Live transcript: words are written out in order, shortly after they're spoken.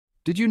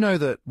Did you know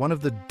that one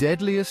of the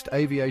deadliest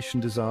aviation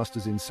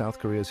disasters in South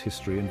Korea's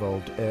history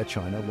involved Air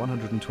China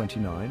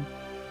 129?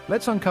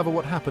 Let's uncover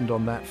what happened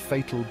on that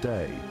fatal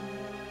day.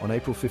 On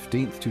April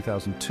 15,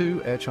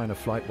 2002, Air China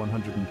Flight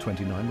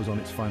 129 was on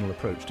its final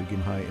approach to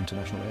Gimhae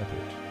International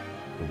Airport.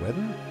 The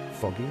weather?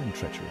 Foggy and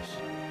treacherous.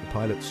 The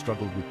pilots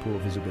struggled with poor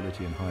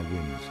visibility and high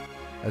winds.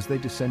 As they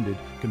descended,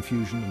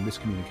 confusion and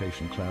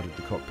miscommunication clouded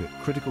the cockpit.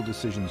 Critical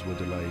decisions were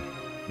delayed.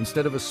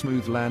 Instead of a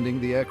smooth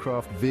landing, the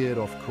aircraft veered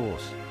off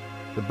course.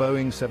 The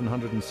Boeing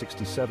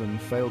 767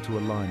 failed to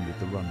align with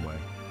the runway.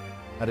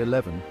 At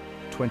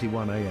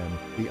 11:21 a.m.,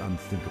 the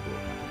unthinkable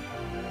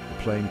happened.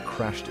 The plane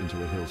crashed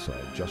into a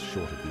hillside just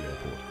short of the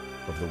airport.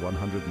 Of the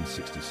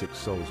 166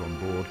 souls on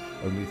board,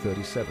 only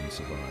 37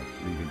 survived,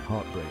 leaving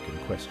heartbreak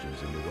and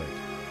questions in the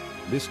wake.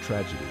 This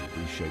tragedy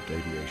reshaped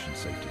aviation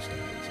safety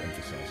standards,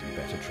 emphasizing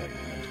better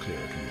training and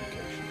clearer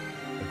communication.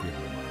 A grim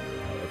reminder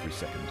of how every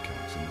second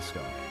counts in the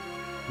sky.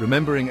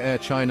 Remembering Air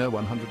China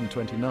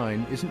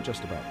 129 isn't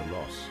just about the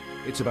loss.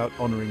 It's about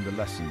honoring the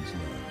lessons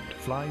learned.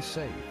 Fly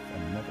safe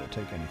and never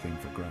take anything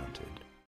for granted.